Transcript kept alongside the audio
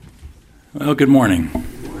Well, good morning.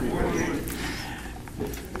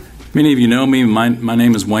 Many of you know me. My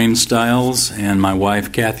name is Wayne Stiles, and my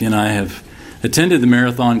wife Kathy and I have attended the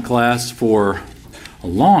marathon class for a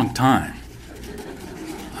long time.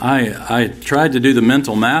 I tried to do the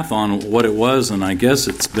mental math on what it was, and I guess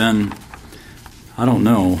it's been, I don't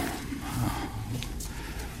know,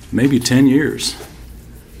 maybe 10 years.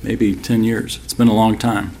 Maybe 10 years. It's been a long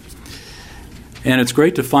time. And it's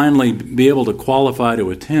great to finally be able to qualify to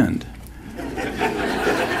attend.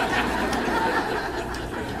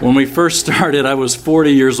 When we first started, I was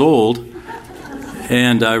 40 years old,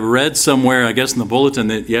 and I read somewhere, I guess in the bulletin,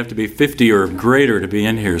 that you have to be 50 or greater to be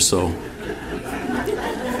in here, so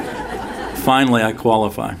finally I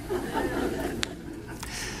qualify.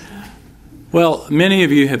 Well, many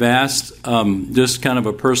of you have asked just kind of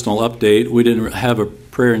a personal update. We didn't have a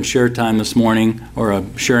prayer and share time this morning, or a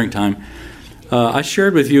sharing time. I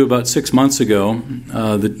shared with you about 6 months ago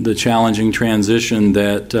the challenging transition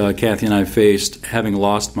that Kathy and I faced, having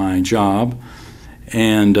lost my job.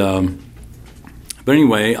 And but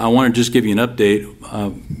anyway, I want to just give you an update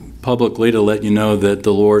publicly to let you know that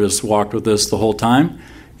the Lord has walked with us the whole time.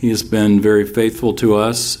 He has been very faithful to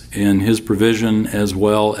us in His provision, as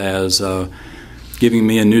well as giving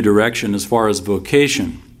me a new direction as far as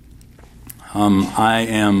vocation.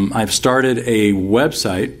 I've started a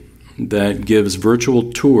website that gives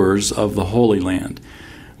virtual tours of the Holy Land,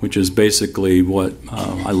 which is basically what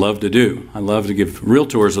I love to do. I love to give real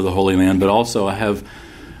tours of the Holy Land, but also I have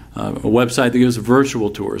a website that gives virtual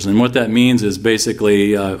tours. And what that means is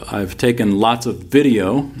basically I've taken lots of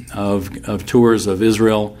video of tours of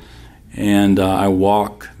Israel, and I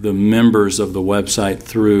walk the members of the website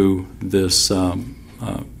through this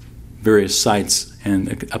various sites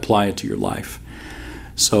and apply it to your life.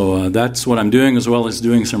 So that's what I'm doing, as well as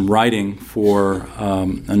doing some writing for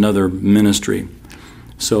another ministry.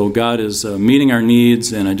 So God is meeting our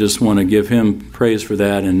needs, and I just want to give Him praise for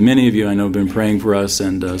that. And many of you, I know, have been praying for us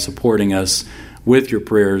and supporting us with your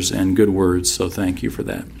prayers and good words. So thank you for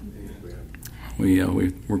that.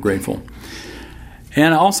 We're grateful.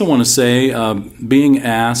 And I also want to say, being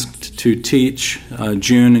asked to teach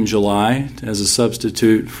June and July as a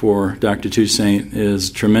substitute for Dr. Toussaint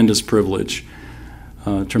is tremendous privilege.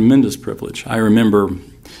 Tremendous privilege. I remember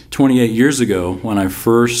 28 years ago when I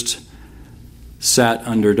first sat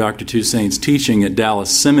under Dr. Toussaint's teaching at Dallas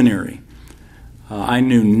Seminary. I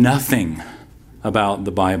knew nothing about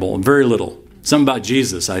the Bible, very little. Something about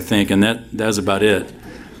Jesus, I think, and that's about it.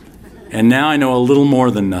 And now I know a little more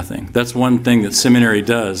than nothing. That's one thing that seminary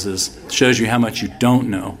does, is shows you how much you don't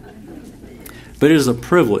know. But it is a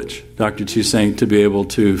privilege, Dr. Toussaint, to be able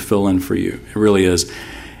to fill in for you. It really is.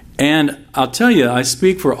 And I'll tell you, I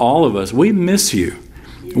speak for all of us. We miss you.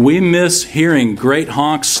 We miss hearing great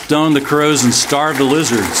honks stone the crows and starve the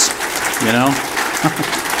lizards. You know?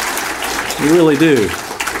 We really do.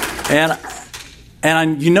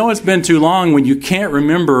 And you know it's been too long when you can't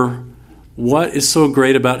remember what is so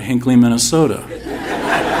great about Hinckley, Minnesota.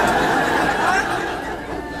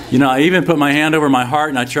 You know, I even put my hand over my heart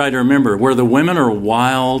and I tried to remember. Where the women are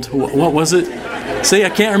wild. What was it? See, I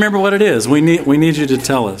can't remember what it is. We need you to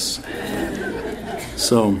tell us.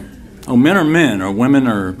 So, men are men, or women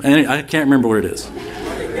are... I can't remember what it is.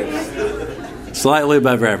 Slightly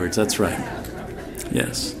above average, that's right.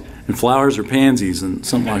 Yes. And flowers are pansies and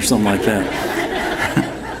something like that.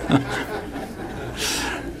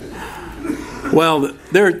 Well,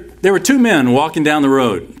 there were two men walking down the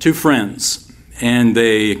road, two friends, and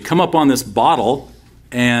they come up on this bottle,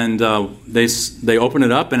 and they open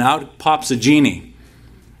it up, and out pops a genie.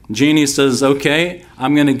 Genie says, "Okay,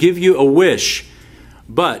 I'm going to give you a wish,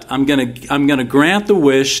 but I'm going to grant the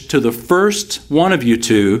wish to the first one of you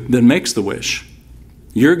two that makes the wish.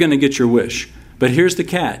 You're going to get your wish, but here's the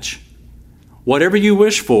catch: whatever you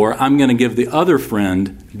wish for, I'm going to give the other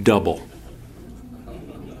friend double."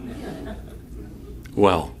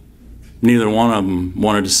 Well, neither one of them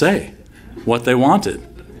wanted to say what they wanted.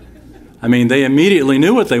 I mean, they immediately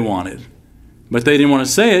knew what they wanted, but they didn't want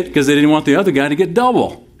to say it because they didn't want the other guy to get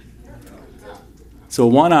double. So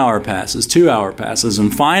 1 hour passes, 2 hour passes,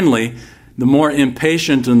 and finally, the more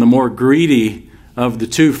impatient and the more greedy of the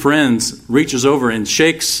two friends reaches over and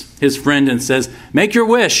shakes his friend and says, "Make your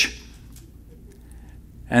wish."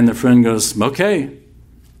 And the friend goes, "Okay,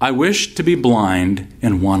 I wish to be blind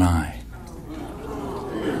in one eye."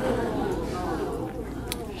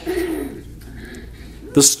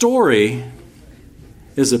 The story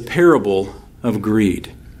is a parable of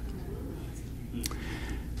greed.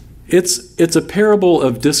 It's a parable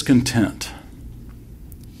of discontent.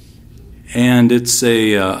 And it's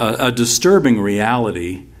a disturbing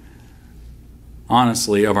reality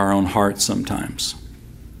honestly, of our own hearts sometimes.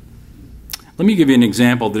 Let me give you an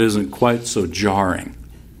example that isn't quite so jarring.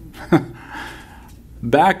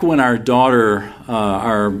 Back when our daughter,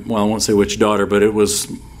 I won't say which daughter, but it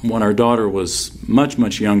was when our daughter was much,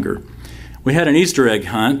 much younger, we had an Easter egg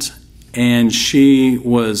hunt, and she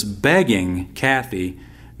was begging Kathy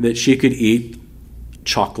that she could eat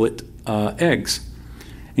chocolate eggs.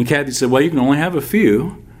 And Kathy said, well, you can only have a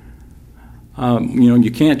few.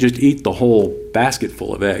 You can't just eat the whole basket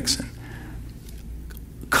full of eggs. And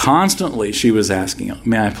constantly she was asking,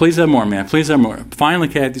 may I please have more? May I please have more? Finally,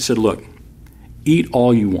 Kathy said, look, eat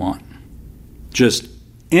all you want. Just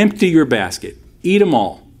empty your basket. Eat them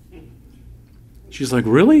all. She's like,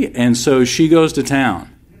 really? And so she goes to town.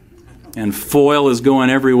 And foil is going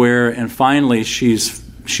everywhere. And finally, she's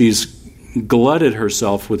glutted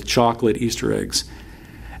herself with chocolate Easter eggs.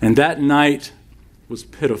 And that night was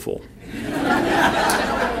pitiful.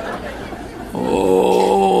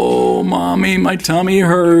 Oh, Mommy, my tummy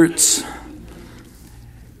hurts.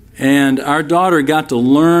 And our daughter got to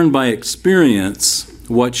learn by experience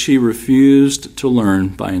what she refused to learn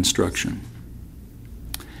by instruction.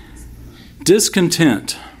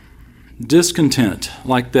 Discontent,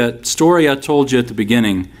 like that story I told you at the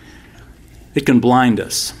beginning, it can blind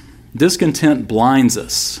us. Discontent blinds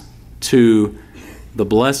us to the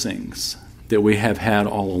blessings that we have had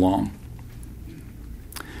all along.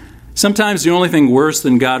 Sometimes the only thing worse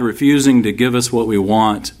than God refusing to give us what we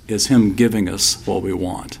want is Him giving us what we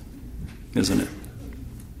want, isn't it?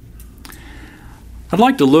 I'd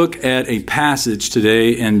like to look at a passage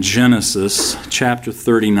today in Genesis chapter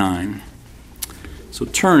 39. So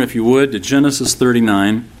turn, if you would, to Genesis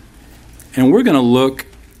 39, and we're going to look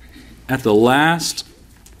at the last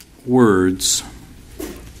words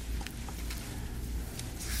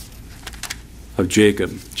of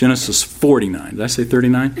Jacob. Genesis 49. Did I say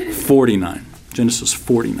 39? 49. Genesis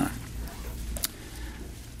 49.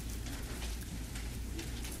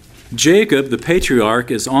 Jacob, the patriarch,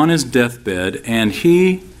 is on his deathbed, and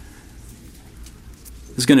he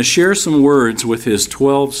is going to share some words with his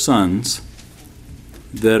 12 sons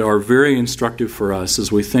that are very instructive for us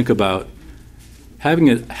as we think about having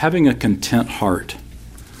a content heart.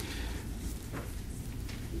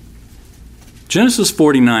 Genesis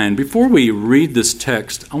 49, before we read this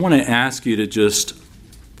text, I want to ask you to just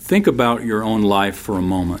think about your own life for a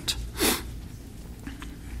moment.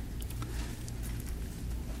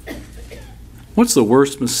 What's the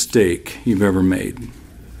worst mistake you've ever made?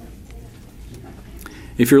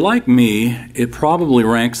 If you're like me, it probably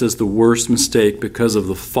ranks as the worst mistake because of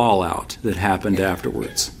the fallout that happened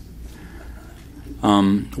afterwards.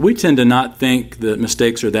 We tend to not think that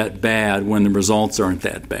mistakes are that bad when the results aren't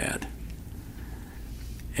that bad.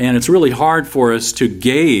 And it's really hard for us to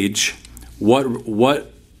gauge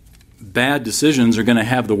what bad decisions are going to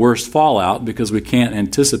have the worst fallout because we can't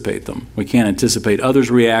anticipate them. We can't anticipate others'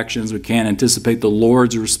 reactions. We can't anticipate the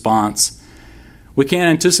Lord's response. We can't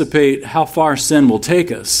anticipate how far sin will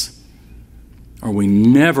take us, or we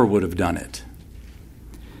never would have done it.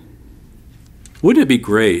 Wouldn't it be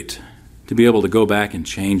great to be able to go back and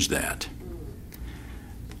change that?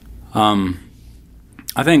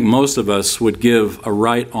 I think most of us would give a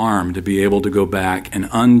right arm to be able to go back and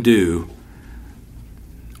undo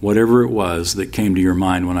whatever it was that came to your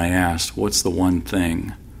mind when I asked, what's the one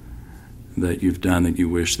thing that you've done that you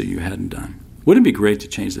wish that you hadn't done? Wouldn't it be great to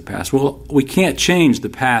change the past? Well, we can't change the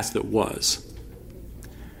past that was.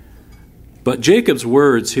 But Jacob's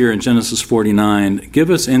words here in Genesis 49 give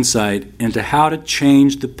us insight into how to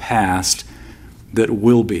change the past that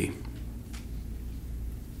will be.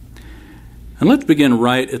 And let's begin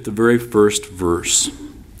right at the very first verse.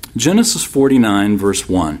 Genesis 49, verse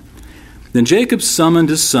 1. Then Jacob summoned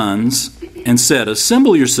his sons and said,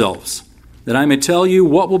 assemble yourselves, that I may tell you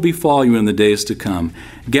what will befall you in the days to come.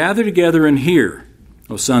 Gather together and hear,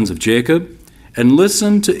 O sons of Jacob, and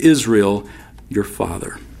listen to Israel, your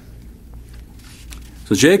father.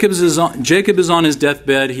 So Jacob is on his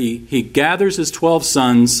deathbed. He gathers his 12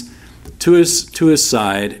 sons to his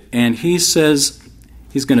side, and he says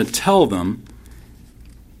he's going to tell them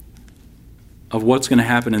of what's going to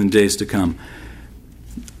happen in the days to come.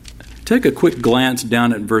 Take a quick glance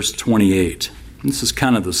down at verse 28. This is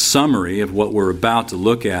kind of the summary of what we're about to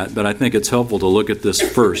look at, but I think it's helpful to look at this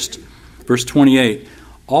first. Verse 28,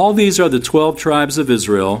 all these are the 12 tribes of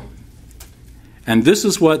Israel, and this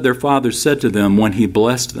is what their father said to them when he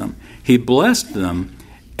blessed them. He blessed them,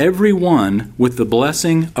 every one with the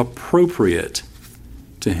blessing appropriate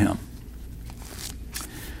to him.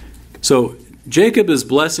 So Jacob is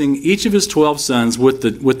blessing each of his 12 sons with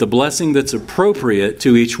the blessing that's appropriate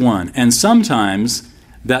to each one. And sometimes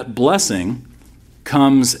that blessing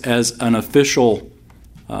comes as an official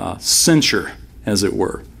censure, as it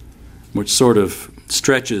were, which sort of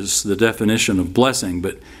stretches the definition of blessing.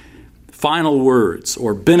 But final words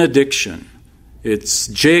or benediction, it's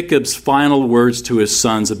Jacob's final words to his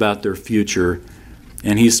sons about their future,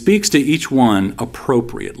 and he speaks to each one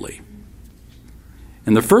appropriately.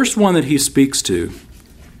 And the first one that he speaks to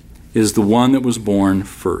is the one that was born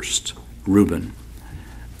first, Reuben.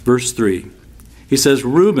 Verse 3, he says,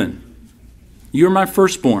 Reuben, you are my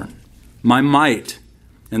firstborn, my might,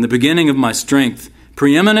 and the beginning of my strength,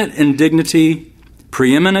 preeminent in dignity,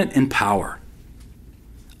 preeminent in power,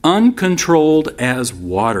 uncontrolled as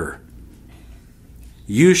water.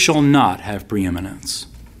 You shall not have preeminence.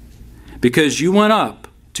 Because you went up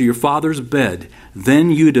to your father's bed, then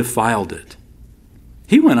you defiled it.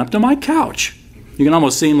 He went up to my couch. You can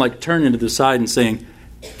almost see him like turning to the side and saying,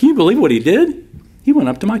 can you believe what he did? He went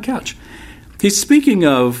up to my couch. He's speaking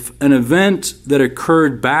of an event that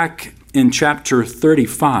occurred back in chapter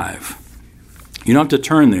 35. You don't have to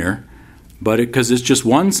turn there, but because it's just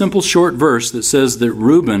one simple short verse that says that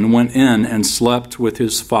Reuben went in and slept with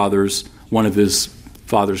one of his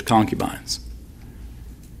father's concubines.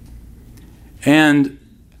 And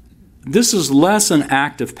this is less an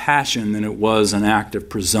act of passion than it was an act of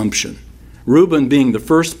presumption. Reuben, being the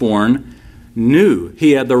firstborn, knew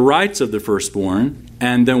he had the rights of the firstborn,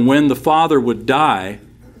 and then when the father would die,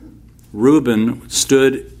 Reuben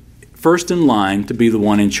stood first in line to be the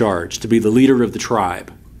one in charge, to be the leader of the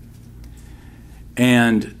tribe.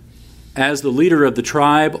 And as the leader of the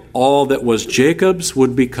tribe, all that was Jacob's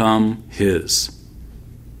would become his.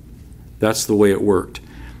 That's the way it worked.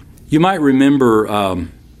 You might remember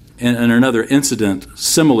in another incident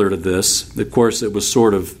similar to this, of course, it was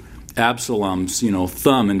sort of Absalom's,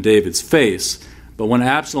 thumb in David's face. But when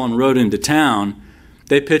Absalom rode into town,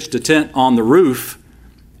 they pitched a tent on the roof,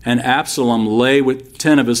 and Absalom lay with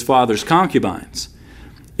 10 of his father's concubines.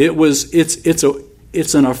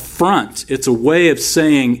 It's an affront. It's a way of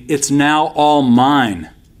saying it's now all mine.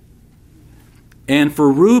 And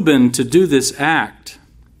for Reuben to do this act,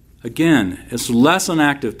 again, it's less an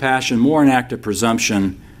act of passion, more an act of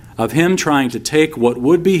presumption of him trying to take what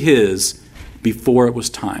would be his before it was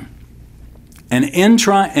time. And in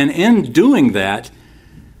doing that,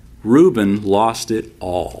 Reuben lost it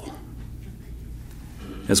all.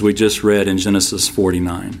 As we just read in Genesis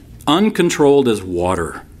 49. Uncontrolled as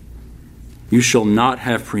water, you shall not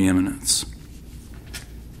have preeminence.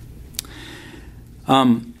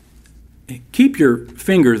 Keep your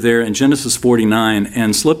finger there in Genesis 49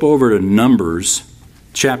 and slip over to Numbers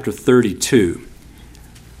chapter 32.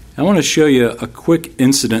 I want to show you a quick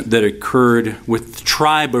incident that occurred with the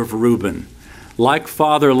tribe of Reuben. Like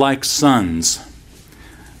father, like sons.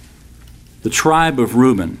 The tribe of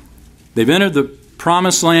Reuben. They've entered the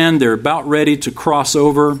promised land. They're about ready to cross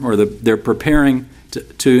over, or they're preparing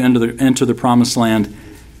to enter the promised land.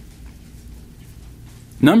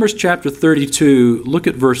 Numbers chapter 32, look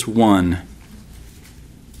at verse 1.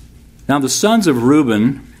 Now the sons of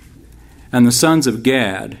Reuben and the sons of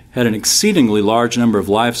Gad had an exceedingly large number of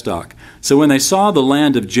livestock. So when they saw the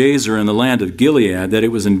land of Jazer and the land of Gilead, that it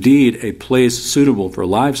was indeed a place suitable for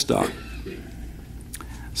livestock.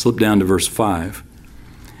 Slip down to verse 5.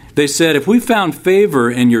 They said, if we found favor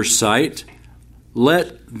in your sight,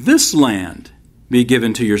 let this land be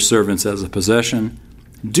given to your servants as a possession.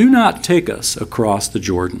 Do not take us across the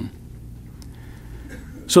Jordan.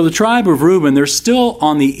 So the tribe of Reuben, they're still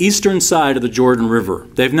on the eastern side of the Jordan River.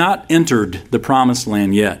 They've not entered the promised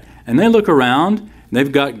land yet. And they look around, and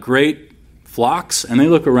they've got great flocks, and they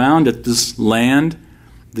look around at this land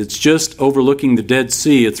that's just overlooking the Dead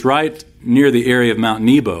Sea. It's right near the area of Mount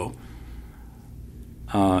Nebo,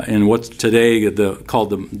 in what's today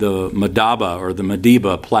called the Madaba or the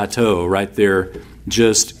Madiba Plateau, right there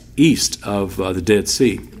just east of the Dead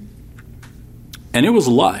Sea. And it was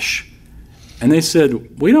lush. And they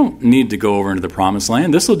said, we don't need to go over into the promised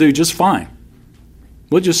land. This will do just fine.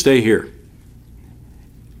 We'll just stay here.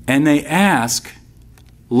 And they ask,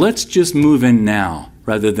 let's just move in now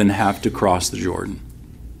rather than have to cross the Jordan.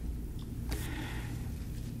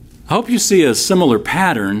 I hope you see a similar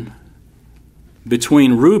pattern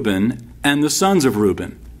between Reuben and the sons of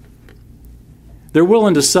Reuben. They're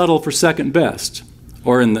willing to settle for second best.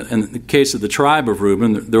 Or in the case of the tribe of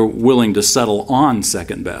Reuben, they're willing to settle on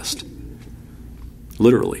second best.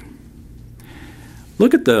 Literally.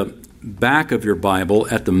 Look at the back of your Bible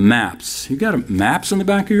at the maps. You got maps in the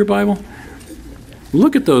back of your Bible?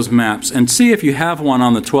 Look at those maps and see if you have one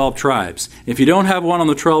on the 12 tribes. If you don't have one on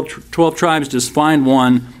the 12 tribes, just find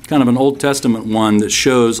one, kind of an Old Testament one, that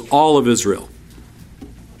shows all of Israel.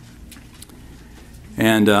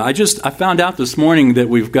 And I found out this morning that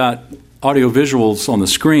we've got audio visuals on the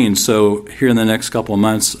screen, so here in the next couple of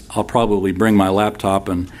months, I'll probably bring my laptop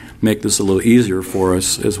and make this a little easier for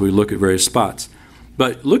us as we look at various spots.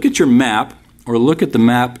 But look at your map, or look at the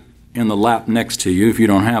map in the lap next to you if you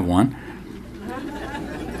don't have one,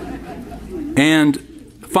 and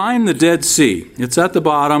find the Dead Sea. It's at the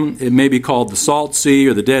bottom. It may be called the Salt Sea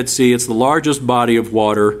or the Dead Sea. It's the largest body of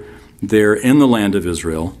water there in the land of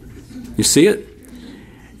Israel. You see it?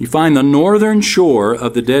 You find the northern shore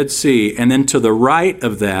of the Dead Sea, and then to the right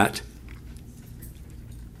of that,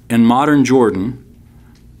 in modern Jordan,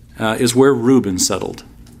 is where Reuben settled.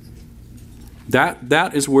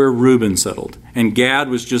 That is where Reuben settled. And Gad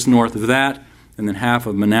was just north of that, and then half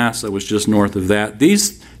of Manasseh was just north of that.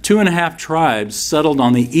 These 2.5 tribes settled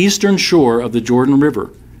on the eastern shore of the Jordan River.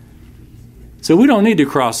 So we don't need to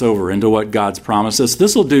cross over into what God's promised us.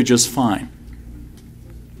 This will do just fine.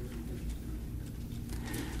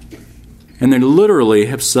 And they literally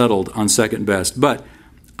have settled on second best. But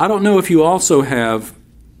I don't know if you also have,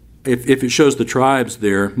 if it shows the tribes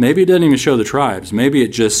there, maybe it doesn't even show the tribes. Maybe it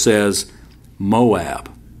just says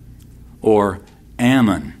Moab or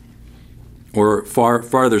Ammon or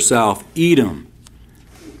farther south, Edom.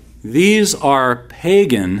 These are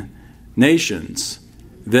pagan nations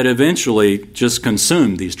that eventually just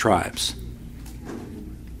consumed these tribes.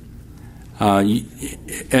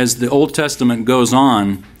 As the Old Testament goes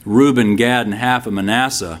on, Reuben, Gad, and half of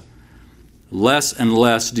Manasseh, less and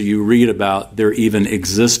less do you read about their even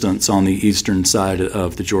existence on the eastern side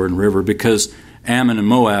of the Jordan River, because Ammon and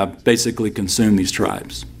Moab basically consumed these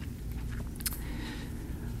tribes.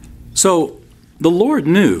 So the Lord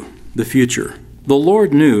knew the future. The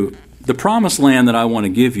Lord knew the promised land that I want to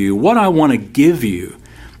give you, what I want to give you,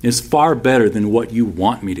 is far better than what you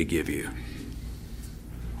want me to give you.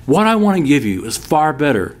 What I want to give you is far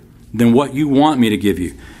better than what you want me to give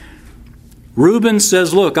you. Reuben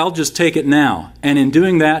says, look, I'll just take it now. And in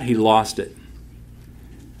doing that, he lost it.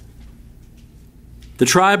 The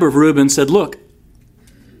tribe of Reuben said, look,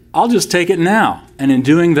 I'll just take it now. And in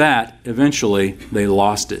doing that, eventually, they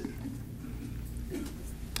lost it.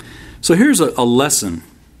 So here's a lesson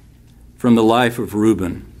from the life of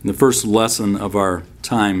Reuben, the first lesson of our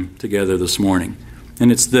time together this morning.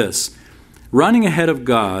 And it's this: running ahead of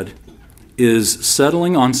God is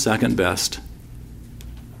settling on second best,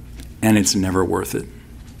 and it's never worth it.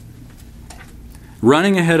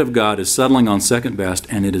 Running ahead of God is settling on second best,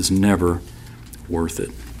 and it is never worth it.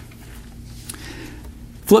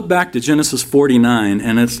 Flip back to Genesis 49,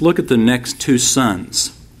 and let's look at the next two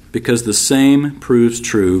sons, because the same proves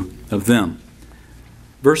true of them.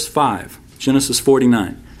 Verse 5, Genesis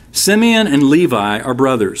 49. Simeon and Levi are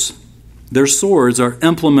brothers. Their swords are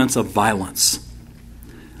implements of violence.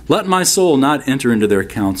 Let my soul not enter into their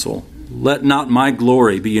counsel. Let not my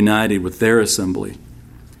glory be united with their assembly.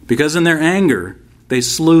 Because in their anger they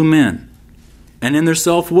slew men, and in their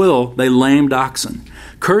self-will they lamed oxen.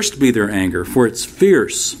 Cursed be their anger, for it's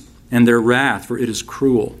fierce, and their wrath, for it is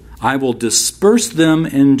cruel. I will disperse them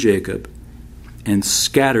in Jacob and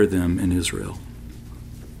scatter them in Israel.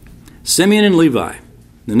 Simeon and Levi,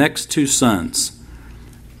 the next two sons.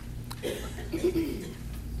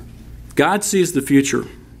 God sees the future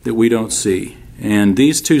that we don't see. And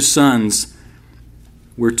these two sons,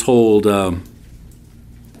 we're told, are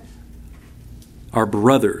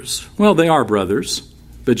brothers. Well, they are brothers,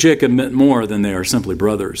 but Jacob meant more than they are simply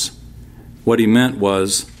brothers. What he meant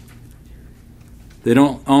was they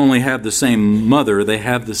don't only have the same mother, they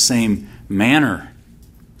have the same manner.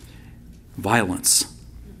 Violence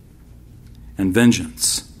and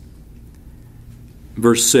vengeance.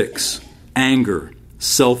 Verse 6, anger,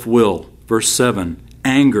 self-will. Verse 7,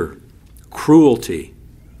 anger, cruelty.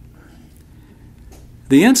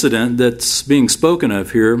 The incident that's being spoken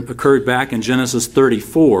of here occurred back in Genesis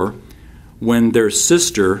 34 when their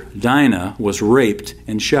sister Dinah was raped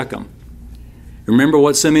in Shechem. Remember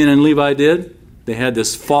what Simeon and Levi did? They had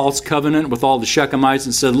this false covenant with all the Shechemites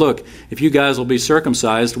and said, look, if you guys will be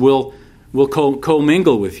circumcised, we'll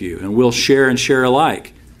commingle with you and we'll share and share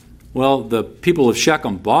alike. Well, the people of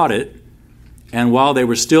Shechem bought it, and while they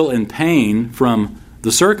were still in pain from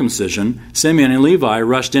the circumcision, Simeon and Levi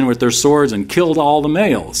rushed in with their swords and killed all the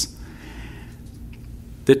males.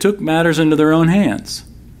 They took matters into their own hands.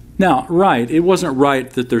 Now, right, it wasn't right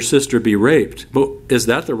that their sister be raped, but is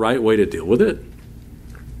that the right way to deal with it?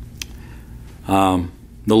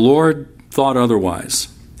 The Lord thought otherwise,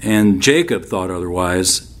 and Jacob thought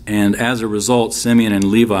otherwise, and as a result, Simeon and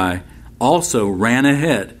Levi also ran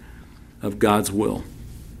ahead of God's will.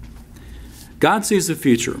 God sees the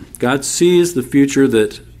future. God sees the future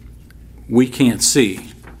that we can't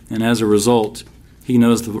see, and as a result, He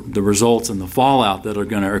knows the results and the fallout that are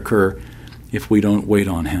going to occur if we don't wait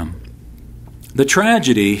on him. The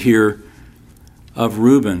tragedy here of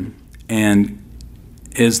Reuben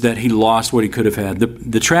is that he lost what he could have had.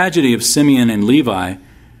 The tragedy of Simeon and Levi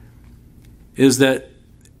is that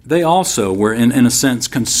they also were, in a sense,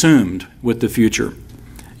 consumed with the future.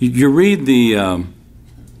 You read the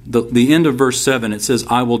end of verse 7, it says,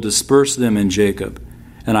 I will disperse them in Jacob,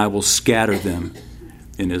 and I will scatter them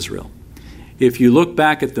in Israel. If you look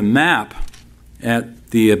back at the map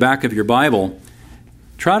at the back of your Bible,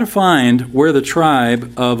 try to find where the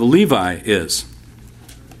tribe of Levi is.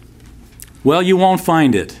 Well, you won't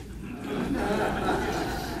find it.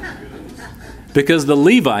 Because the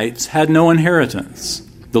Levites had no inheritance.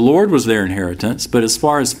 The Lord was their inheritance, but as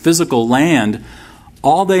far as physical land,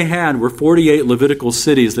 all they had were 48 Levitical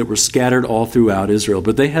cities that were scattered all throughout Israel,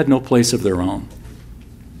 but they had no place of their own.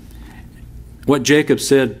 What Jacob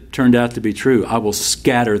said turned out to be true. I will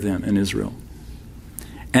scatter them in Israel.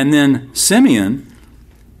 And then Simeon,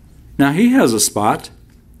 now he has a spot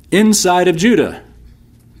inside of Judah.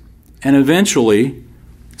 And eventually,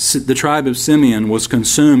 the tribe of Simeon was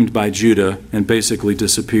consumed by Judah and basically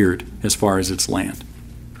disappeared as far as its land.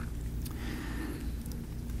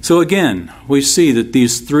 So again, we see that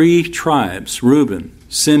these three tribes, Reuben,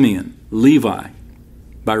 Simeon, Levi,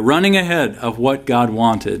 by running ahead of what God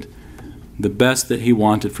wanted, the best that he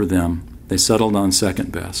wanted for them, they settled on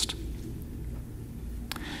second best.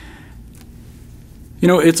 You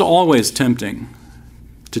know, it's always tempting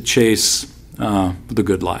to chase the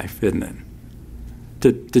good life, isn't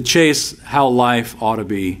it? To chase how life ought to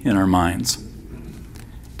be in our minds.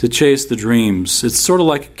 To chase the dreams. It's sort of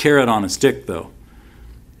like a carrot on a stick, though.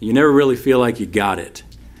 You never really feel like you got it.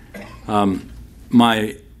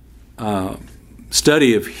 My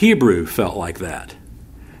study of Hebrew felt like that.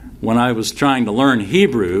 When I was trying to learn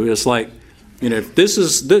Hebrew, it's like, you know,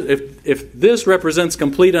 if this represents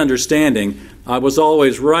complete understanding, I was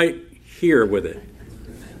always right here with it.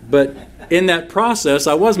 But in that process,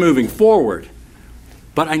 I was moving forward.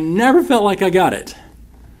 But I never felt like I got it.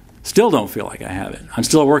 Still don't feel like I have it. I'm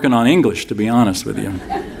still working on English, to be honest with you.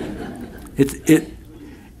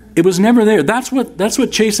 It was never there. That's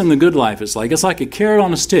what chasing the good life is like. It's like a carrot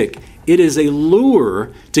on a stick. It is a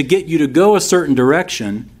lure to get you to go a certain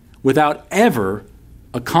direction without ever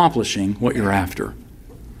accomplishing what you're after.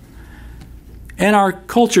 And our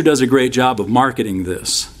culture does a great job of marketing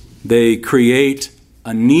this. They create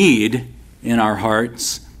a need in our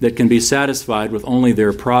hearts that can be satisfied with only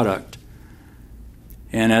their product.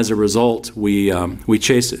 And as a result, we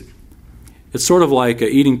chase it. It's sort of like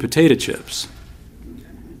eating potato chips.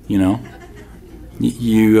 You know,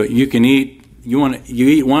 you can eat. You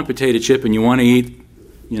eat one potato chip, and you want to eat,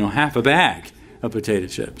 half a bag of potato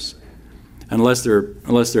chips. Unless they're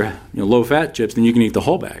low-fat chips, then you can eat the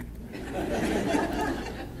whole bag.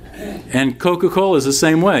 And Coca-Cola is the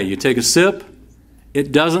same way. You take a sip,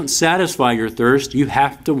 it doesn't satisfy your thirst. You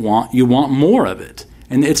want more of it,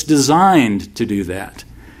 and it's designed to do that.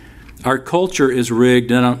 Our culture is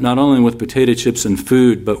rigged not only with potato chips and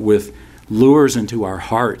food, but with lures into our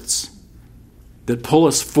hearts that pull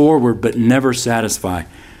us forward but never satisfy.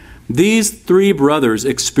 These three brothers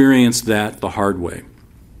experienced that the hard way.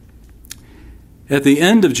 At the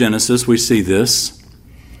end of Genesis, we see this.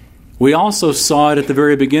 We also saw it at the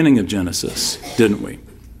very beginning of Genesis, didn't we?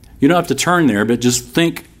 You don't have to turn there, but just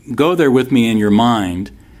go there with me in your mind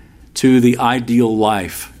to the ideal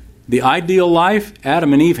life. The ideal life,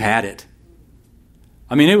 Adam and Eve had it.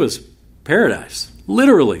 I mean, it was paradise.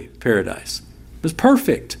 Literally paradise. It was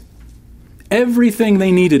perfect. Everything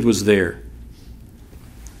they needed was there.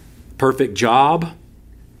 Perfect job,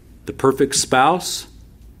 the perfect spouse,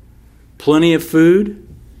 plenty of food,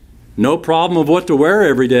 no problem of what to wear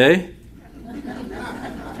every day.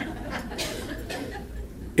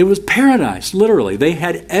 It was paradise, literally. They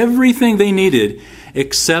had everything they needed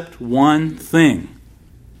except one thing.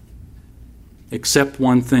 Except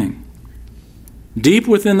one thing. Deep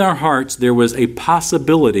within their hearts, there was a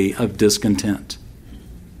possibility of discontent.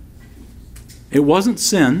 It wasn't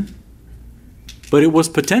sin, but it was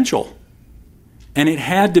potential. And it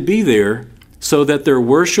had to be there so that their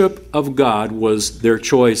worship of God was their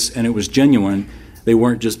choice and it was genuine. They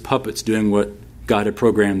weren't just puppets doing what God had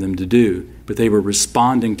programmed them to do, but they were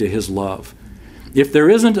responding to His love. If there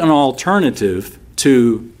isn't an alternative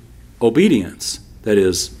to obedience, that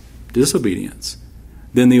is, disobedience,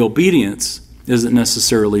 then the obedience isn't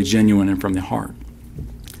necessarily genuine and from the heart.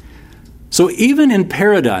 So even in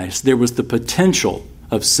paradise, there was the potential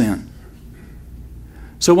of sin.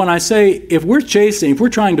 So when I say, if we're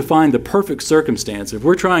trying to find the perfect circumstance, if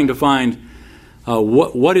we're trying to find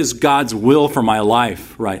what is God's will for my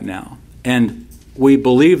life right now? And we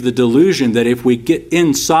believe the delusion that if we get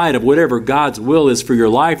inside of whatever God's will is for your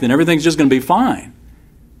life, then everything's just going to be fine.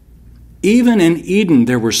 Even in Eden,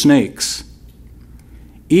 there were snakes.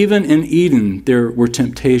 Even in Eden, there were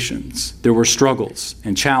temptations. There were struggles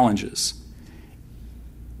and challenges.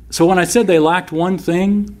 So when I said they lacked one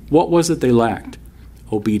thing, what was it they lacked?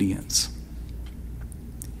 Obedience.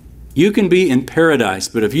 You can be in paradise,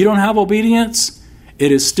 but if you don't have obedience,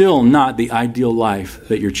 it is still not the ideal life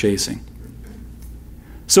that you're chasing.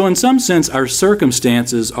 So in some sense, our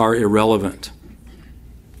circumstances are irrelevant.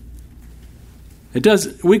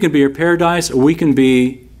 We can be in paradise or we can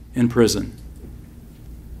be in prison.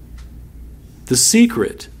 The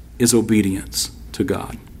secret is obedience to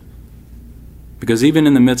God. Because even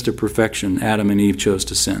in the midst of perfection, Adam and Eve chose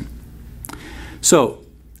to sin. So,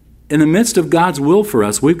 in the midst of God's will for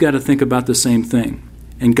us, we've got to think about the same thing.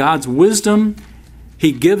 In God's wisdom,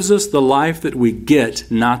 He gives us the life that we get,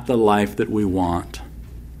 not the life that we want.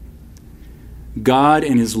 God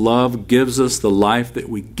in His love gives us the life that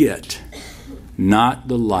we get, not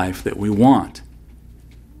the life that we want.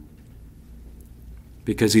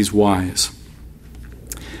 Because He's wise.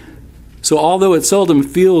 So although it seldom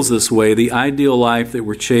feels this way, the ideal life that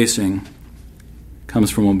we're chasing comes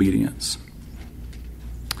from obedience.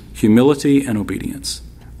 Humility and obedience.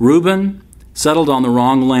 Reuben settled on the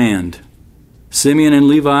wrong land. Simeon and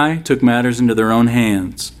Levi took matters into their own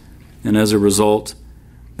hands, and as a result,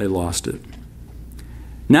 they lost it.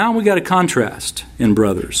 Now we got a contrast in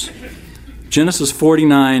brothers. Genesis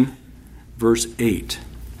 49, verse 8.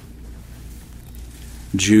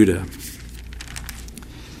 Judah.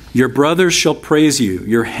 Your brothers shall praise you.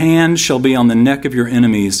 Your hand shall be on the neck of your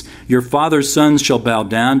enemies. Your father's sons shall bow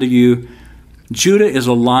down to you. Judah is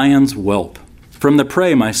a lion's whelp. From the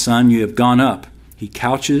prey, my son, you have gone up. He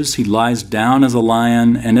couches, he lies down as a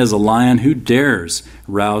lion, and as a lion, who dares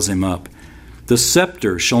rouse him up? The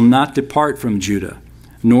scepter shall not depart from Judah,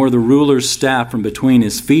 nor the ruler's staff from between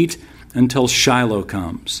his feet, until Shiloh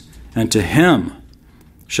comes, and to him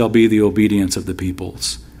shall be the obedience of the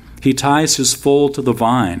peoples. He ties his foal to the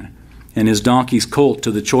vine, and his donkey's colt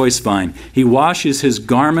to the choice vine. He washes his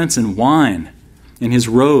garments in wine, and his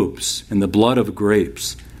robes in the blood of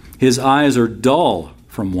grapes. His eyes are dull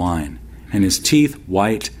from wine, and his teeth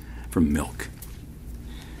white from milk.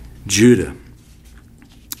 Judah.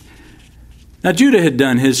 Now, Judah had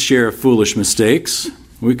done his share of foolish mistakes.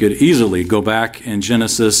 We could easily go back in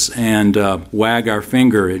Genesis and wag our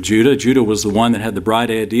finger at Judah. Judah was the one that had the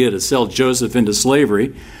bright idea to sell Joseph into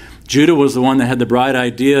slavery. Judah was the one that had the bright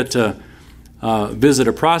idea to visit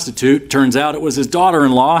a prostitute. Turns out it was his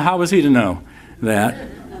daughter-in-law. How was he to know that?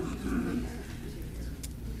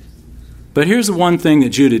 But here's the one thing that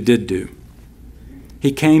Judah did do.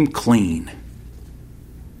 He came clean.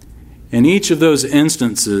 In each of those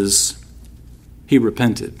instances, he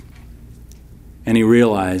repented. And he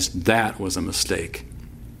realized that was a mistake.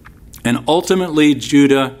 And ultimately,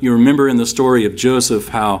 Judah, you remember in the story of Joseph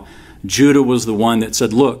how Judah was the one that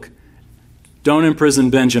said, look, don't imprison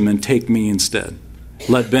Benjamin, take me instead.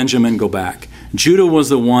 Let Benjamin go back. Judah was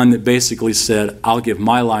the one that basically said, I'll give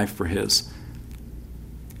my life for his.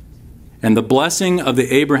 And the blessing of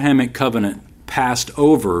the Abrahamic covenant passed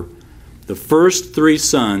over the first three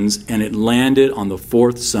sons, and it landed on the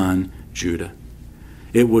fourth son, Judah.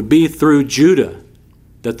 It would be through Judah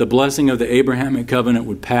that the blessing of the Abrahamic covenant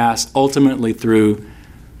would pass ultimately through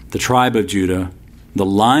the tribe of Judah, the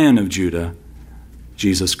Lion of Judah,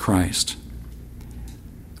 Jesus Christ.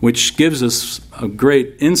 Which gives us a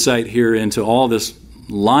great insight here into all this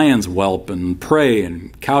lion's whelp and prey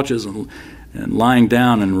and couches and lying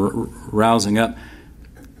down and rousing up.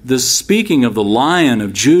 The speaking of the Lion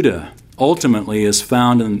of Judah ultimately is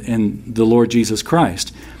found in the Lord Jesus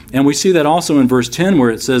Christ. And we see that also in verse 10 where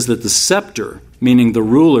it says that the scepter, meaning the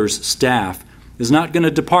ruler's staff, is not going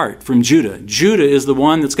to depart from Judah. Judah is the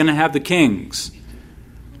one that's going to have the kings.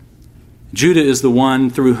 Judah is the one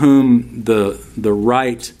through whom the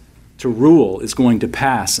right to rule is going to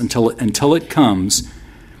pass until it comes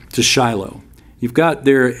to Shiloh. You've got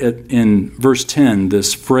there in verse 10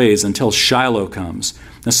 this phrase, until Shiloh comes.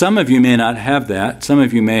 Now some of you may not have that. Some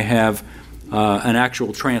of you may have an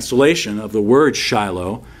actual translation of the word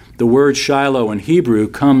Shiloh. The word Shiloh in Hebrew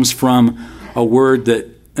comes from a word that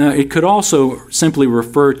it could also simply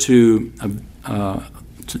refer to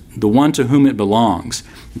the one to whom it belongs.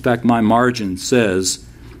 In fact, my margin says,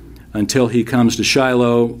 until he comes to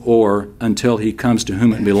Shiloh, or until he comes to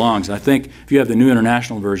whom it belongs. I think if you have the New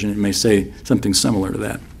International Version, it may say something similar to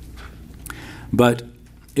that. But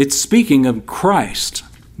it's speaking of Christ,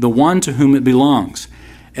 the one to whom it belongs.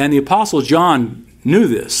 And the Apostle John knew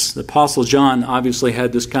this. The Apostle John obviously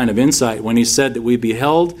had this kind of insight when he said that we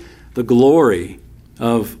beheld the glory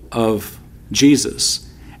of Jesus,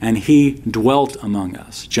 and he dwelt among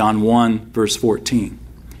us. John 1, verse 14.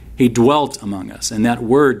 He dwelt among us. And that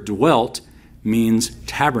word dwelt means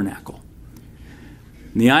tabernacle.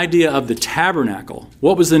 And the idea of the tabernacle,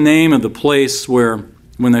 what was the name of the place where,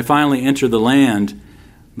 when they finally entered the land,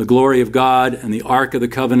 the glory of God and the Ark of the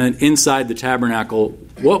Covenant inside the tabernacle,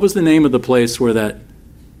 what was the name of the place where that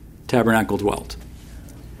tabernacle dwelt?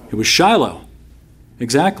 It was Shiloh.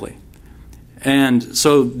 Exactly. And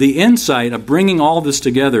so the insight of bringing all this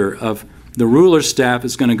together of the ruler's staff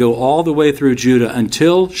is going to go all the way through Judah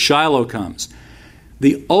until Shiloh comes.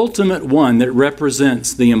 The ultimate one that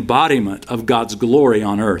represents the embodiment of God's glory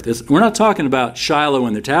on earth. We're not talking about Shiloh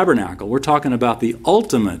in the tabernacle. We're talking about the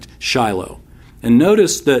ultimate Shiloh. And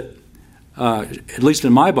notice that, at least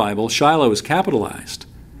in my Bible, Shiloh is capitalized.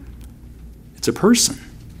 It's a person.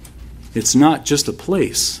 It's not just a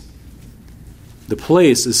place. The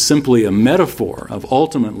place is simply a metaphor of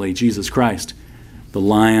ultimately Jesus Christ, the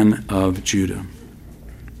Lion of Judah.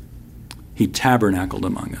 He tabernacled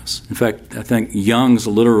among us. In fact, I think Young's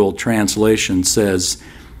literal translation says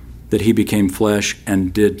that he became flesh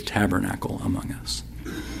and did tabernacle among us.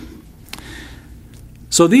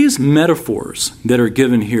 So these metaphors that are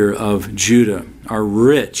given here of Judah are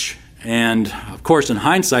rich. And, of course, in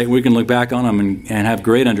hindsight, we can look back on them and have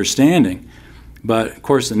great understanding. But, of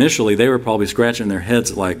course, initially, they were probably scratching their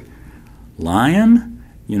heads like, lion?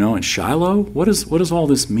 And Shiloh? What does all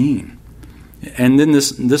this mean? And then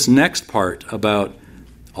this next part about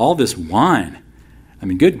all this wine. I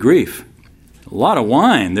mean, good grief. A lot of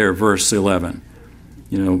wine there, verse 11.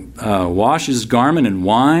 Wash his garment in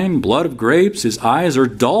wine, blood of grapes. His eyes are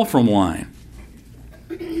dull from wine.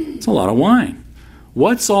 It's a lot of wine.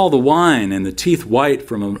 What's all the wine and the teeth white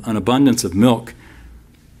from an abundance of milk?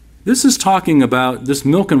 This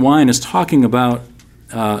milk and wine is talking about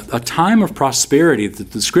a time of prosperity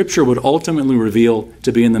that the Scripture would ultimately reveal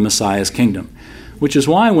to be in the Messiah's kingdom, which is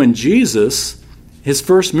why when Jesus, his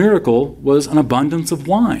first miracle was an abundance of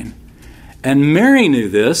wine. And Mary knew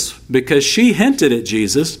this because she hinted at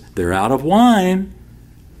Jesus, they're out of wine,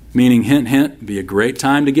 meaning hint, hint, be a great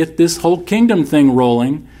time to get this whole kingdom thing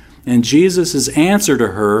rolling. And Jesus' answer to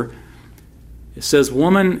her, it says,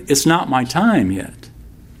 woman, it's not my time yet.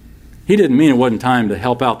 He didn't mean it wasn't time to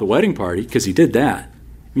help out the wedding party, because he did that.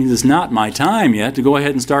 It means it's not my time yet to go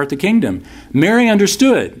ahead and start the kingdom. Mary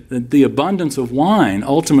understood that the abundance of wine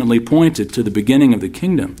ultimately pointed to the beginning of the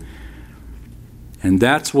kingdom. And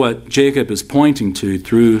that's what Jacob is pointing to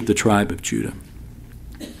through the tribe of Judah.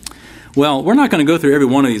 Well, we're not going to go through every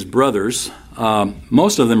one of these brothers.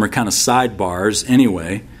 Most of them are kind of sidebars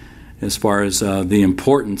anyway, as far as the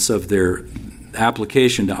importance of their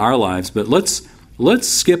application to our lives. But let's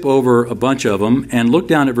skip over a bunch of them and look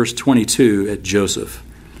down at verse 22 at Joseph.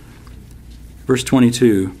 Verse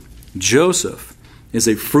 22, Joseph is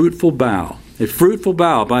a fruitful bough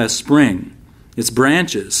by a spring. Its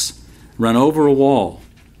branches run over a wall.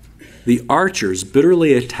 The archers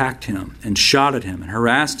bitterly attacked him and shot at him and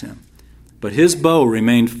harassed him. But his bow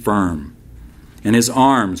remained firm, and his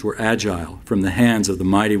arms were agile from the hands of the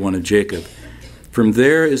mighty one of Jacob. From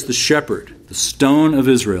there is the shepherd, the stone of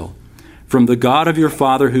Israel, from the God of your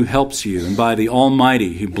father who helps you, and by the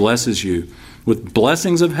Almighty who blesses you, with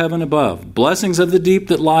blessings of heaven above, blessings of the deep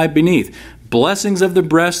that lie beneath, blessings of the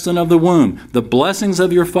breast and of the womb. The blessings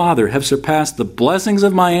of your father have surpassed the blessings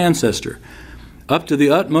of my ancestor. Up to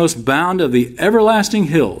the utmost bound of the everlasting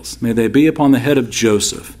hills may they be upon the head of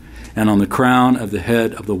Joseph, and on the crown of the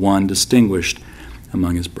head of the one distinguished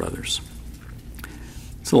among his brothers.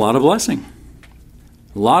 It's a lot of blessing.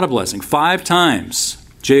 A lot of blessing. 5 times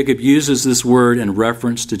Jacob uses this word in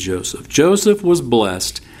reference to Joseph. Joseph was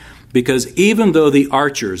blessed because even though the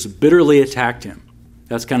archers bitterly attacked him,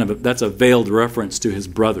 that's a veiled reference to his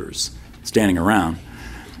brothers standing around.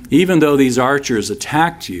 Even though these archers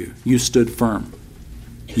attacked you, you stood firm.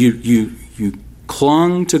 You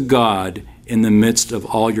clung to God in the midst of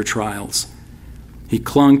all your trials. He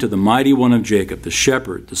clung to the mighty one of Jacob, the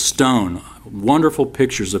shepherd, the stone, wonderful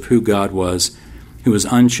pictures of who God was, who was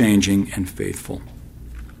unchanging and faithful.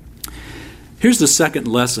 Here's the second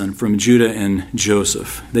lesson from Judah and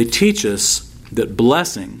Joseph. They teach us that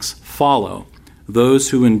blessings follow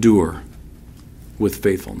those who endure with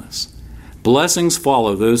faithfulness. Blessings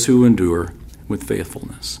follow those who endure with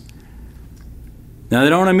faithfulness. Now, they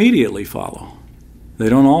don't immediately follow. They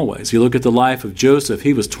don't always. You look at the life of Joseph,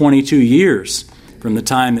 he was 22 years from the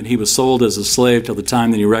time that he was sold as a slave till the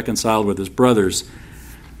time that he reconciled with his brothers.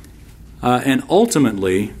 And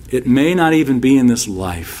ultimately, it may not even be in this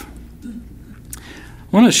life.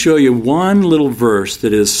 I want to show you one little verse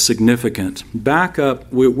that is significant. Back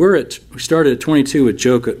up, we started at 22 with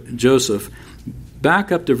Joseph.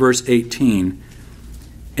 Back up to verse 18.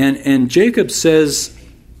 And Jacob says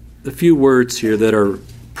a few words here that are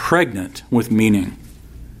pregnant with meaning.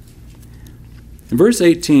 In verse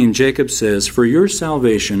 18, Jacob says, "For your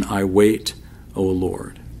salvation I wait, O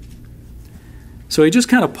Lord." So he just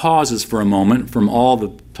kind of pauses for a moment from all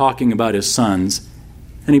the talking about his sons,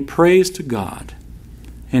 and he prays to God.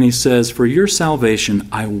 And he says, "For your salvation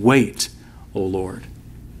I wait, O Lord."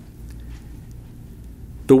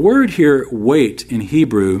 The word here, wait, in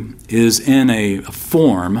Hebrew, is in a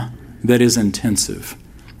form that is intensive.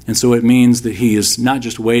 And so it means that he is not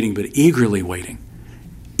just waiting, but eagerly waiting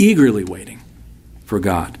for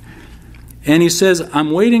God. And he says,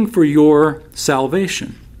 "I'm waiting for your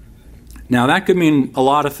salvation." Now, that could mean a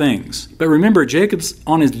lot of things. But remember, Jacob's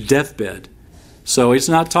on his deathbed. So he's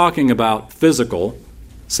not talking about physical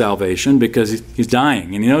salvation because he's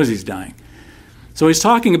dying, and he knows he's dying. So he's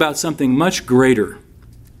talking about something much greater.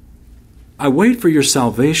 "I wait for your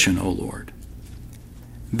salvation, O Lord."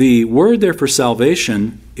 The word there for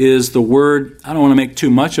salvation is the word, I don't want to make too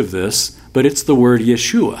much of this, but it's the word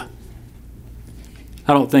Yeshua.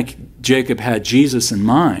 I don't think Jacob had Jesus in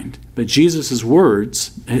mind, but Jesus'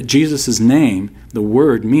 words, Jesus' name, the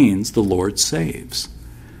word means the Lord saves.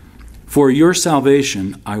 "For your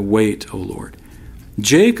salvation I wait, O Lord."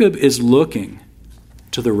 Jacob is looking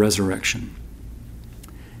to the resurrection.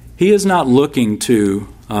 He is not looking to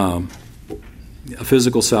a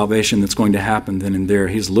physical salvation that's going to happen then and there.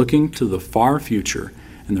 He's looking to the far future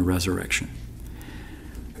and the resurrection.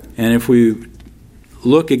 And if we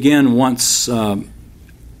look again once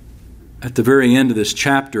at the very end of this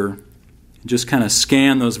chapter, just kind of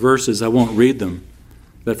scan those verses, I won't read them,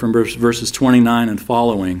 but from verses 29 and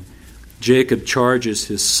following, Jacob charges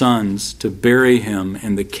his sons to bury him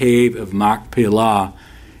in the cave of Machpelah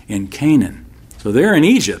in Canaan. So they're in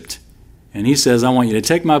Egypt. And he says, "I want you to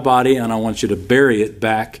take my body and I want you to bury it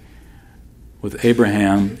back with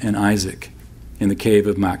Abraham and Isaac in the cave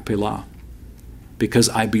of Machpelah. Because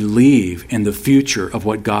I believe in the future of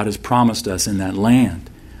what God has promised us in that land.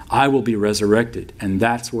 I will be resurrected, and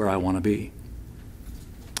that's where I want to be."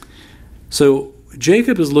 So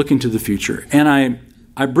Jacob is looking to the future. And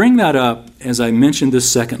I bring that up as I mentioned this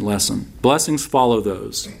second lesson. Blessings follow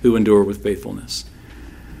those who endure with faithfulness.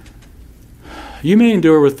 You may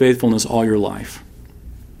endure with faithfulness all your life.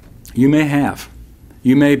 You may have.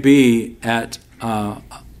 You may be at a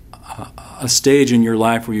stage in your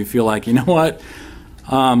life where you feel like, you know what?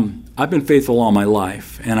 I've been faithful all my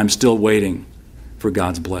life, and I'm still waiting for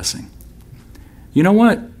God's blessing. You know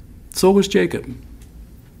what? So was Jacob.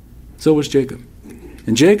 So was Jacob.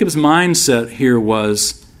 And Jacob's mindset here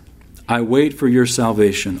was, "I wait for your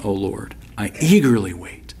salvation, O Lord. I eagerly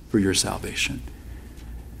wait for your salvation."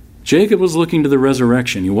 Jacob was looking to the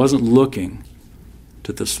resurrection. He wasn't looking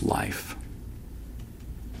to this life.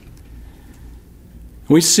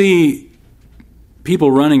 We see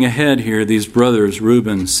people running ahead here, these brothers,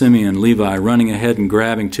 Reuben, Simeon, Levi, running ahead and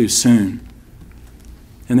grabbing too soon.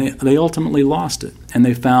 And they ultimately lost it. And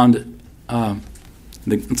they found,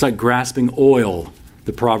 it's like grasping oil,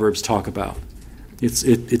 the Proverbs talk about.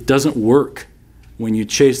 It doesn't work. When you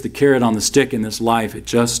chase the carrot on the stick in this life, it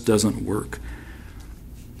just doesn't work.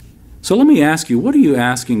 So let me ask you, what are you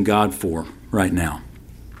asking God for right now?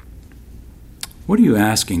 What are you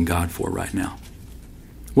asking God for right now?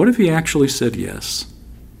 What if he actually said yes?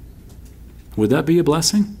 Would that be a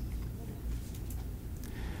blessing?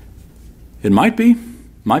 It might be.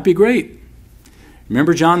 Might be great.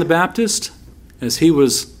 Remember John the Baptist? As he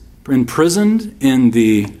was imprisoned in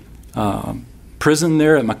the prison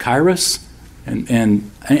there at Machaerus,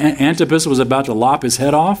 and Antipas was about to lop his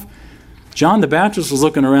head off, John the Baptist was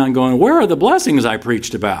looking around going, "Where are the blessings I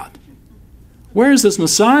preached about? Where is this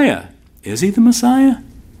Messiah? Is he the Messiah?"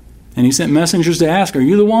 And he sent messengers to ask, "Are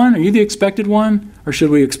you the one? Are you the expected one? Or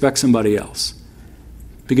should we expect somebody else?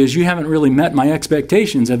 Because you haven't really met my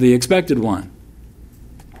expectations of the expected one."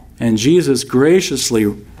 And Jesus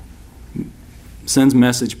graciously sends a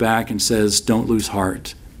message back and says, "Don't lose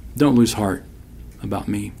heart. Don't lose heart about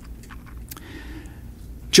me."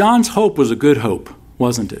 John's hope was a good hope,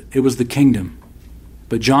 wasn't it? It was the kingdom.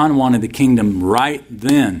 But John wanted the kingdom right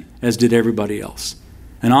then, as did everybody else.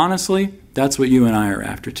 And honestly, that's what you and I are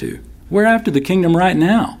after too. We're after the kingdom right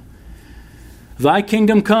now. Thy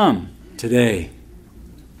kingdom come today.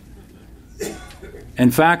 In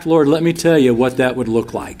fact, Lord, let me tell you what that would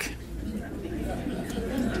look like.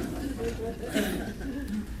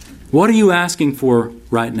 What are you asking for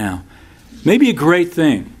right now? Maybe a great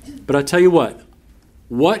thing, but I tell you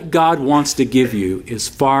what God wants to give you is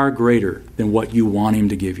far greater than what you want Him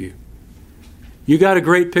to give you. You got a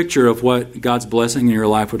great picture of what God's blessing in your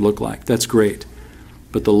life would look like. That's great.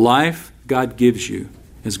 But the life God gives you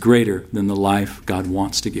is greater than the life God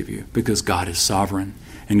wants to give you, because God is sovereign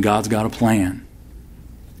and God's got a plan.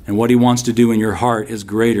 And what He wants to do in your heart is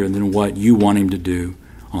greater than what you want Him to do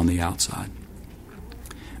on the outside.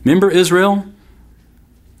 Remember Israel?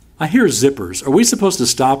 I hear zippers. Are we supposed to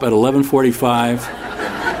stop at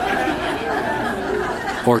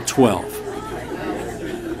 11:45 or 12?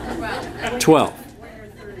 12.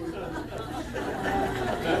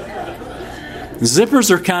 Zippers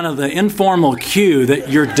are kind of the informal cue that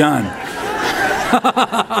you're done.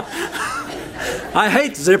 I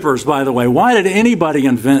hate zippers, by the way. Why did anybody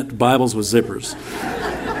invent Bibles with zippers?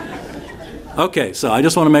 Okay, so I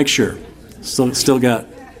just want to make sure. Still got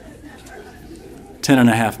 10 and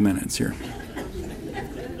a half minutes here.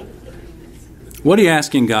 What are you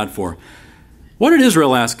asking God for? What did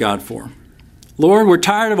Israel ask God for? Lord, we're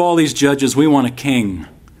tired of all these judges. We want a king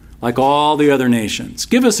like all the other nations.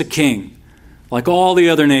 Give us a king like all the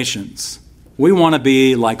other nations. We want to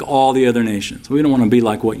be like all the other nations. We don't want to be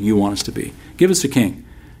like what you want us to be. Give us a king.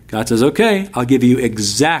 God says, okay, I'll give you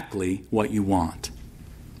exactly what you want.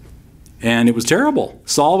 And it was terrible.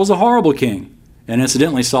 Saul was a horrible king. And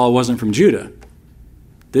incidentally, Saul wasn't from Judah.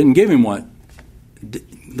 Didn't give him what?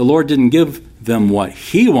 The Lord didn't give them what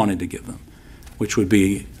He wanted to give them, which would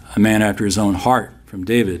be a man after His own heart from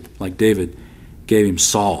David, like David gave him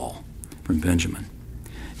Saul from Benjamin.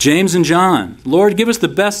 James and John, Lord, give us the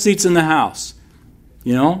best seats in the house.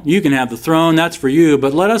 You know, you can have the throne, that's for you,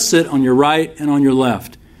 but let us sit on your right and on your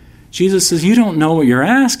left. Jesus says, you don't know what you're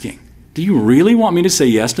asking. Do you really want me to say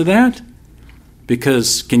yes to that?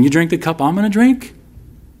 Because can you drink the cup I'm going to drink?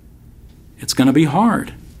 It's going to be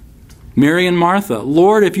hard. Mary and Martha,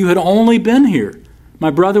 Lord, if you had only been here, my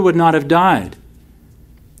brother would not have died.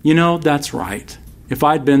 You know, that's right. If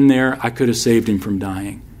I'd been there, I could have saved him from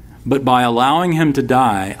dying. But by allowing him to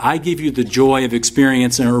die, I give you the joy of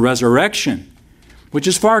experiencing a resurrection, which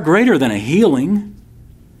is far greater than a healing.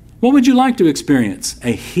 What would you like to experience?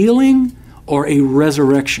 A healing or a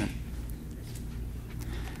resurrection?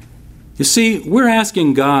 You see, we're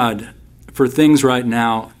asking God for things right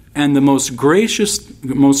now, and the most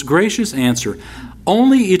gracious answer,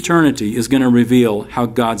 only eternity is going to reveal how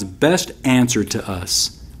God's best answer to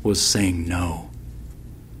us was saying no.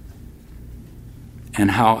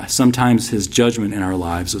 And how sometimes His judgment in our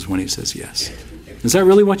lives is when He says yes. Is that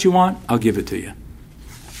really what you want? I'll give it to you.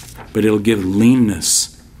 But it'll give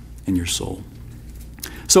leanness in your soul.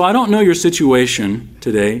 So I don't know your situation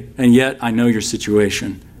today, and yet I know your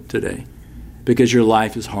situation today, because your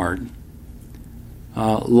life is hard.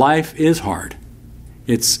 Life is hard.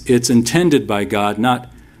 It's intended by God not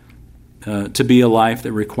to be a life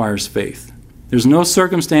that requires faith. There's no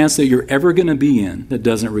circumstance that you're ever going to be in that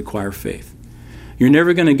doesn't require faith. You're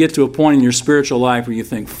never going to get to a point in your spiritual life where you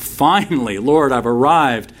think, finally, Lord, I've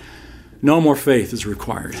arrived. No more faith is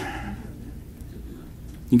required.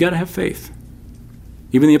 You got to have faith.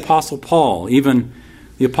 Even the Apostle Paul, even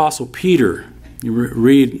the Apostle Peter, you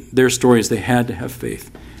read their stories, they had to have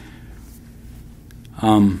faith.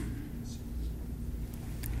 Let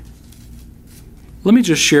me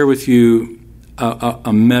just share with you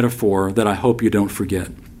a metaphor that I hope you don't forget.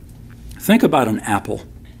 Think about an apple.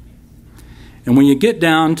 And when you get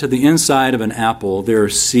down to the inside of an apple, there are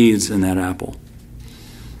seeds in that apple.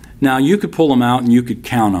 Now, you could pull them out and you could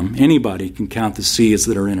count them. Anybody can count the seeds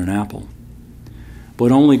that are in an apple.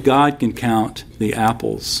 But only God can count the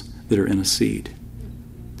apples that are in a seed.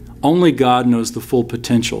 Only God knows the full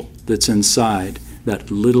potential that's inside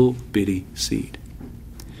that little bitty seed.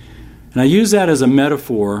 And I use that as a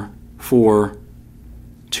metaphor for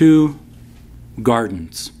two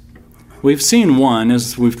gardens. We've seen one,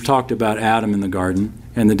 as we've talked about Adam in the garden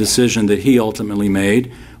and the decision that he ultimately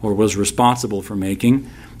made or was responsible for making,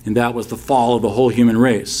 and that was the fall of the whole human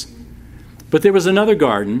race. But there was another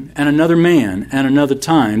garden and another man and another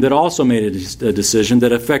time that also made a decision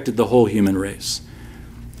that affected the whole human race.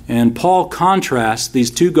 And Paul contrasts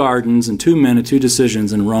these two gardens and two men and two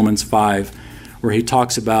decisions in Romans 5, where he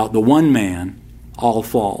talks about the one man, all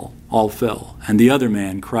fell, and the other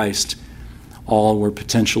man, Christ, all were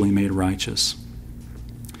potentially made righteous.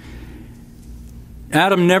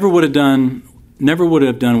 Adam never would have done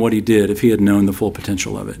what he did if he had known the full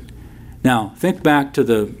potential of it. Now, think back to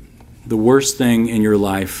the worst thing in your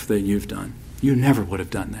life that you've done. You never would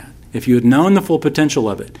have done that if you had known the full potential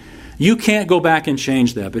of it. You can't go back and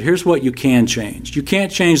change that, but here's what you can change. You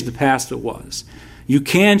can't change the past that was. You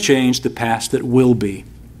can change the past that will be.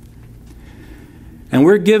 And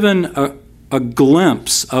we're given a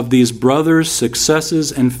glimpse of these brothers'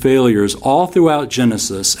 successes and failures all throughout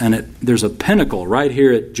Genesis. And there's a pinnacle right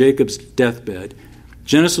here at Jacob's deathbed.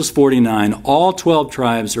 Genesis 49, all 12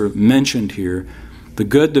 tribes are mentioned here, the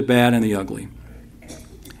good, the bad, and the ugly.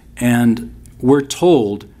 And we're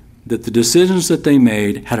told that the decisions that they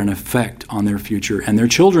made had an effect on their future and their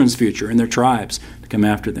children's future and their tribes to come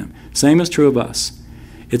after them. Same is true of us.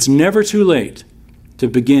 It's never too late to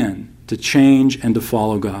begin to change and to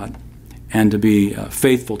follow God and to be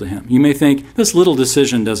faithful to Him. You may think, this little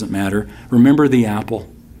decision doesn't matter. Remember the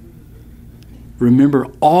apple. Remember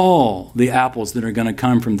all the apples that are going to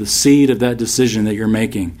come from the seed of that decision that you're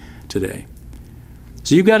making today.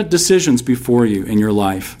 So you've got decisions before you in your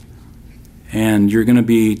life, and you're going to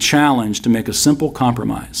be challenged to make a simple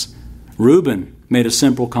compromise. Reuben made a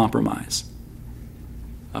simple compromise.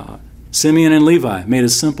 Simeon and Levi made a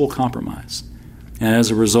simple compromise. And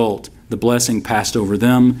as a result, the blessing passed over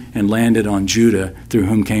them and landed on Judah, through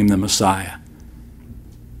whom came the Messiah.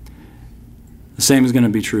 The same is going to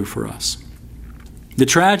be true for us. The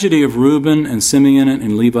tragedy of Reuben and Simeon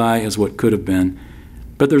and Levi is what could have been,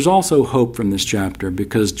 but there's also hope from this chapter,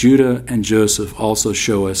 because Judah and Joseph also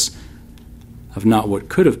show us of not what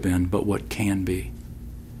could have been, but what can be,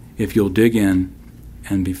 if you'll dig in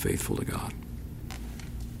and be faithful to God.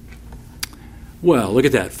 Well, look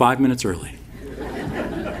at that, 5 minutes early.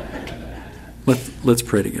 Let's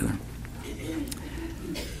pray together.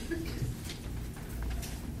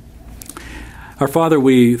 Our Father,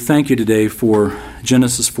 we thank you today for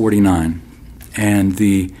Genesis 49 and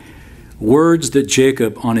the words that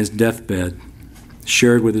Jacob on his deathbed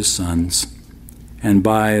shared with his sons, and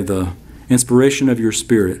by the inspiration of your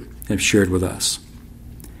Spirit have shared with us.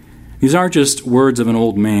 These aren't just words of an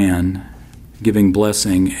old man giving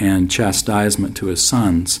blessing and chastisement to his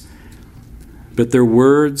sons, but they're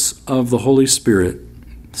words of the Holy Spirit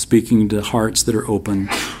speaking to hearts that are open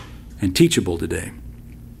and teachable today.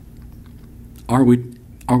 Are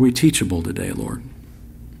we teachable today, Lord?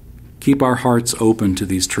 Keep our hearts open to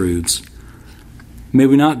these truths. May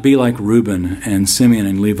we not be like Reuben and Simeon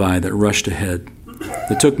and Levi that rushed ahead,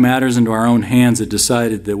 that took matters into our own hands, that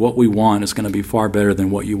decided that what we want is going to be far better than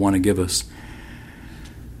what you want to give us.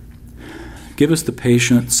 Give us the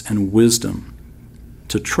patience and wisdom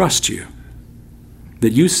to trust you,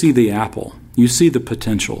 that you see the apple, you see the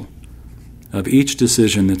potential of each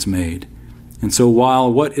decision that's made. And so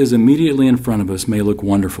while what is immediately in front of us may look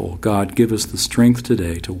wonderful, God, give us the strength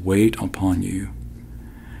today to wait upon you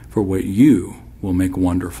for what you will make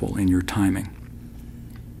wonderful in your timing.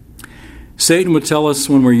 Satan would tell us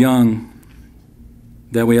when we're young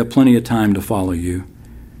that we have plenty of time to follow you.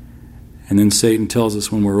 And then Satan tells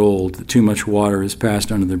us when we're old that too much water has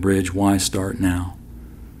passed under the bridge, why start now?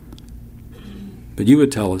 But you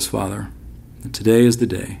would tell us, Father, that today is the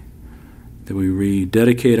day that we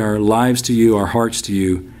rededicate our lives to you, our hearts to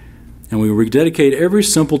you, and we rededicate every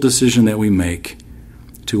simple decision that we make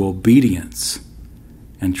to obedience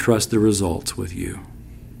and trust the results with you.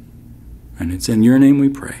 And it's in your name we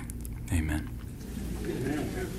pray. Amen.